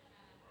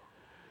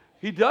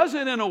 He does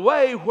it in a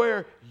way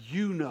where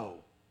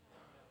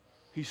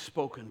he's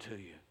spoken to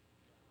you.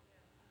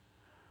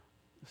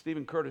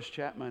 Stephen Curtis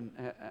Chapman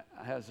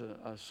has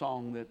a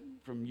song that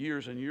from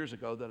years and years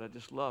ago that I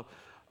just love.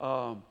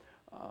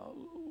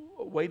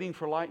 Waiting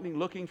for lightning,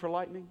 looking for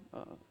lightning,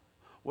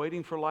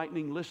 waiting for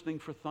lightning, listening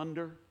for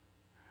thunder,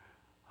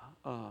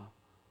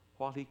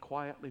 while he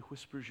quietly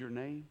whispers your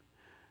name.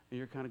 And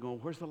you're kind of going,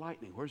 where's the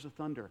lightning? Where's the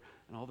thunder?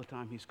 And all the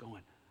time he's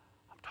going,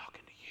 I'm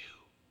talking to you.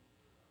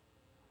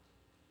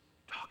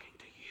 Talking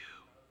to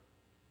you.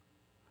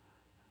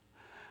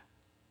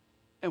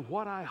 And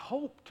what I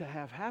hope to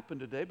have happen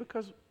today,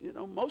 because,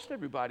 most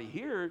everybody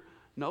here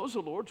knows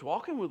the Lord's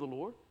walking with the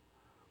Lord,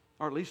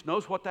 or at least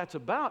knows what that's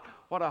about.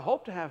 What I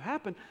hope to have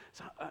happen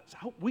is I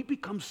hope we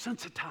become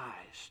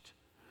sensitized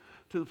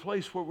to the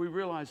place where we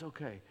realize,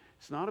 okay,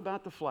 it's not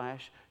about the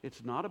flash.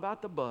 It's not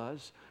about the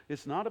buzz.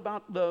 It's not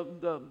about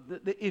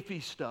the iffy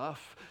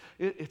stuff.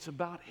 It's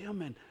about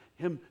him and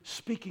him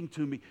speaking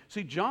to me.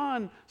 See,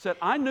 John said,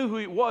 I knew who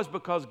he was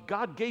because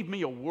God gave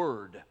me a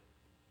word.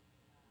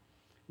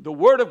 The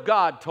word of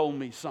God told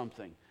me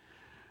something.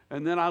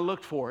 And then I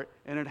looked for it,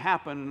 and it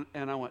happened,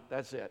 and I went,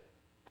 that's it.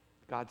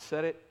 God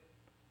said it.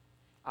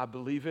 I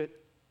believe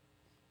it.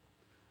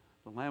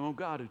 The Lamb of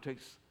God who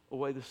takes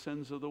away the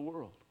sins of the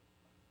world.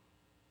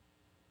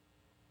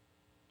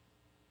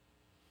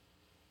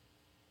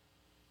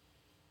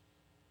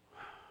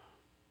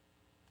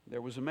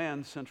 There was a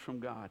man sent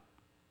from God.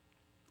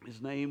 His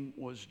name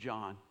was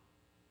John.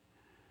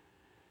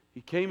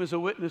 He came as a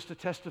witness to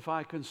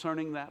testify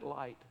concerning that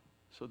light,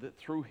 so that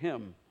through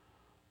him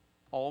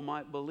all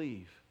might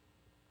believe.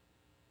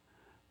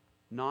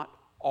 Not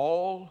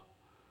all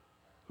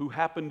who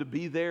happened to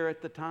be there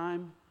at the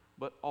time,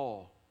 but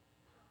all.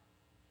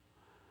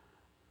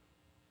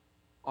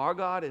 Our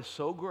God is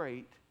so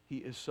great. He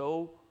is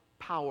so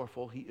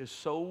powerful. He is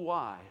so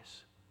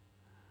wise.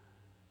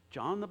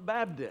 John the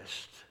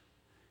Baptist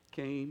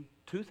came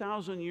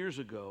 2,000 years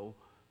ago,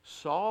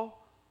 saw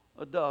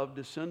a dove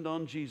descend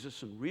on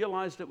Jesus and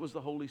realized it was the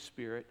Holy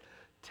Spirit,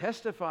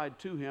 testified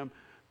to him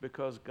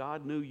because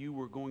God knew you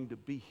were going to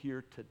be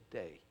here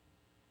today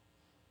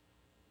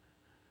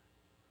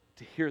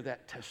to hear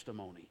that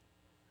testimony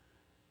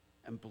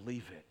and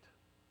believe it.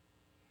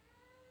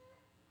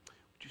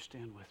 Would you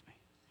stand with me?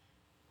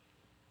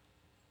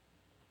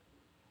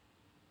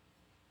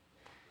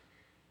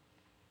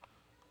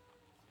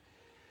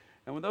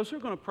 And when those who are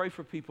going to pray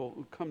for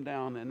people come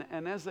down,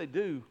 and as they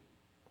do,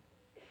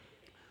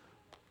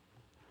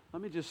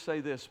 let me just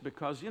say this,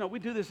 because, we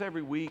do this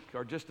every week,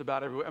 or just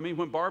about every week. I mean,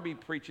 when Barbie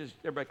preaches,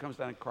 everybody comes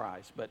down and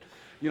cries. But,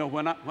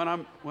 when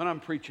I'm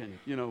preaching,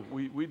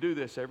 we do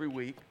this every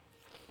week.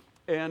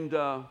 And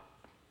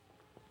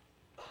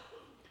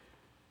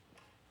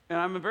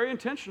I'm very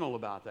intentional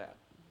about that.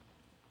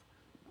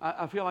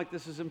 I feel like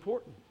this is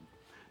important.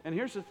 And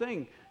here's the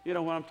thing,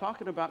 when I'm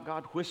talking about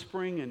God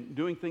whispering and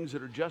doing things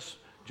that are just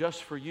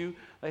for you,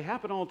 they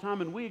happen all the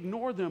time, and we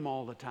ignore them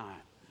all the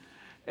time.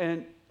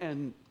 And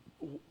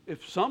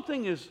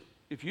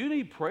if you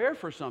need prayer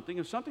for something,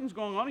 if something's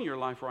going on in your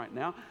life right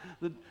now,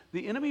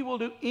 the enemy will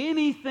do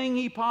anything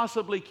he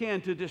possibly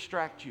can to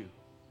distract you.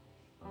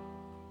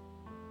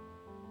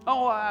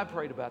 Oh, I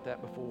prayed about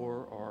that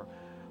before, or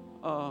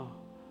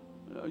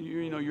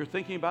you're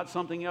thinking about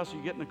something else.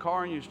 You get in the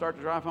car and you start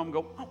to drive home and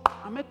go, oh,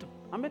 I meant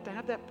to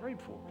have that prayed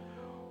for.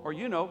 Or,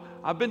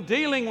 I've been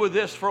dealing with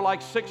this for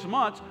like 6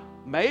 months.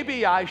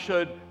 Maybe I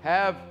should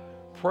have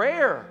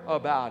prayer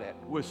about it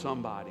with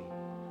somebody.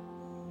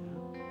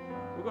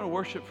 We're going to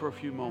worship for a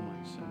few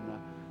moments, and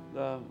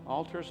the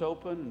altar's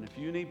open. And if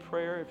you need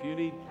prayer, if you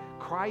need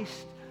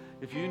Christ,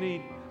 if you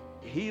need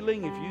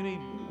healing, if you need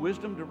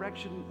wisdom,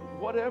 direction,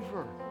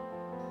 whatever,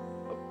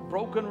 a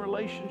broken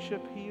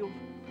relationship healed,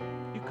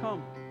 you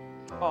come.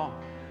 Oh,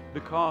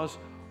 because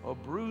a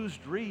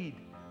bruised reed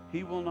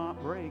he will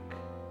not break,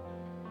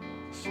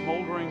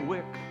 smoldering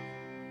wick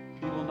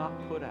he will not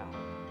put out.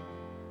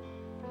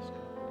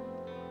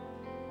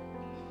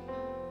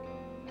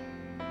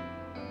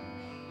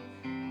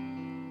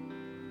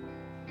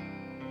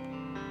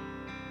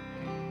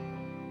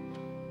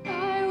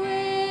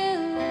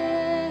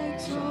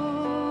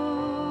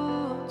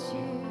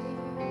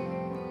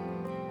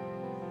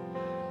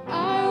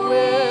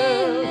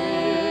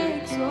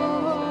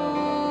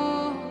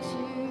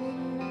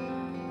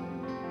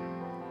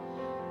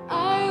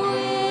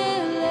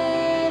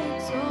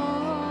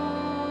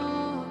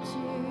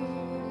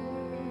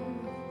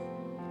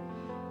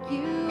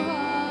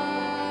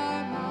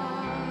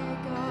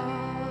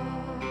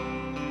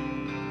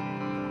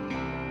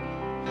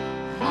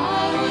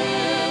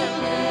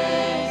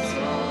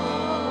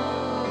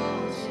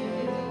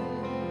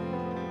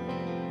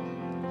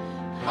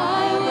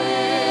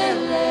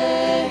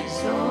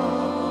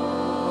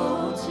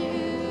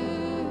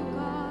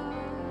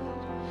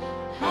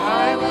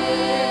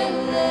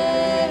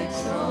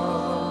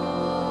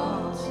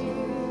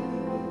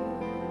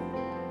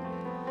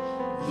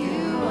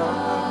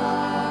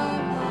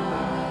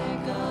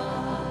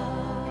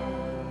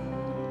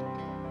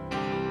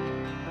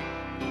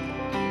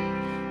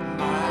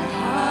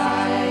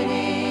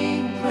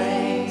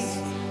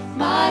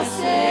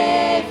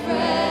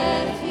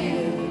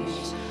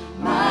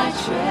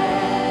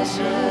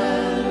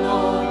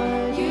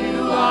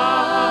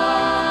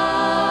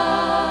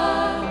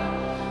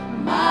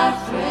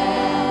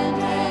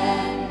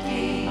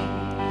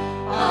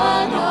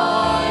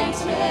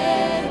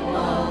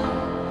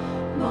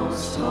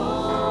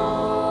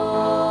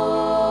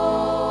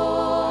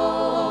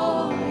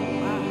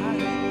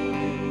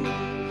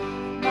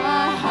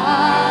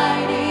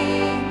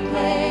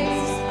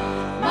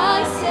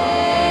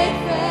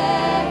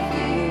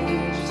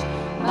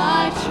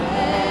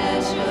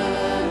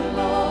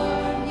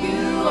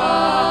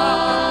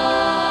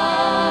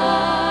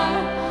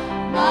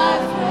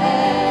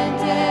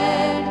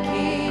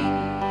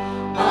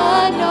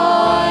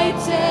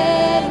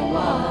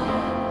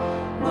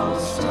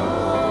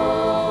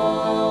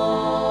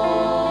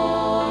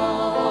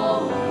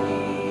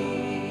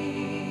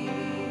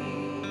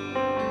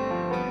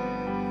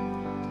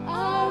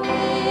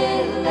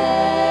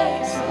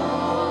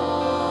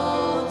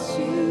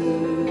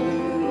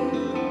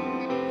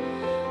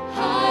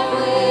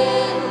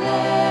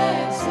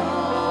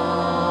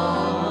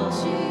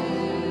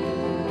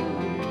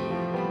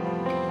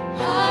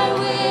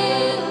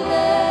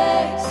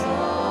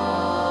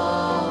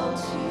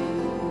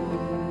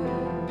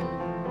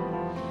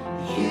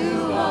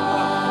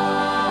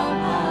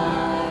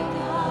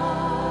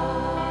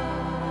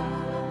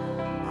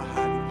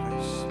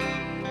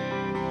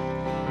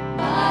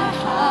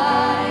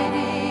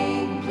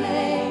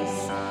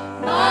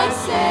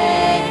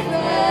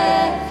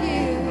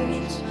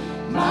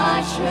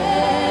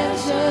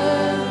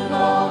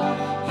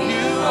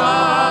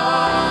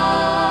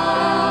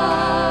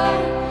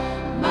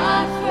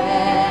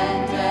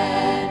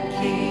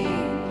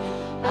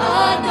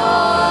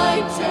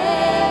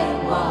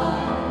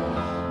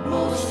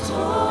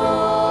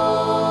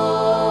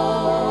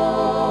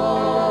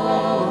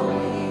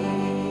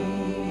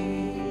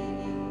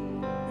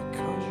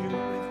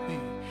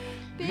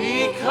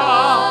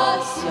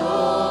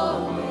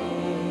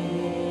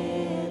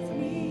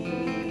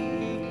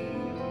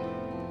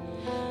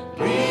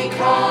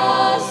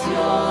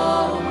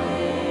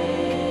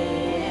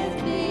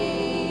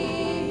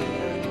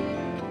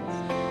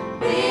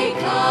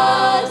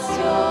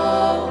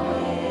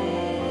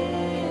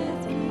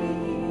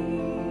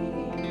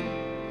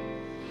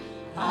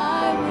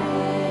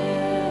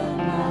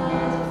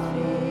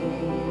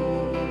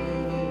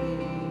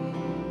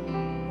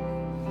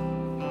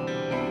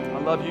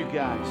 love you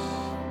guys.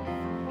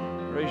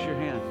 Raise your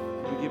hand.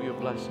 Let me give you a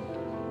blessing.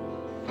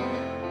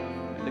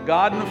 And the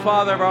God and the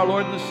Father of our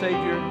Lord and the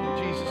Savior,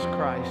 Jesus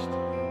Christ,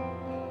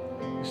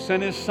 who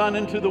sent His Son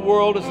into the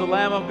world as the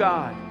Lamb of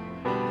God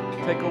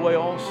to take away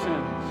all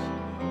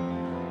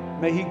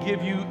sins, may He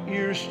give you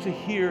ears to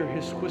hear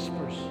His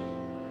whispers.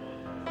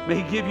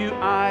 May He give you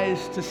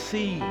eyes to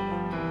see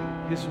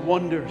His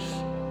wonders.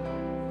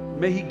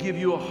 May He give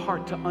you a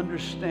heart to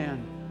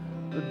understand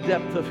the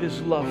depth of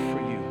His love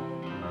for you.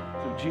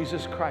 Through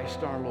Jesus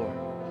Christ our Lord.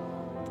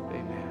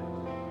 Amen.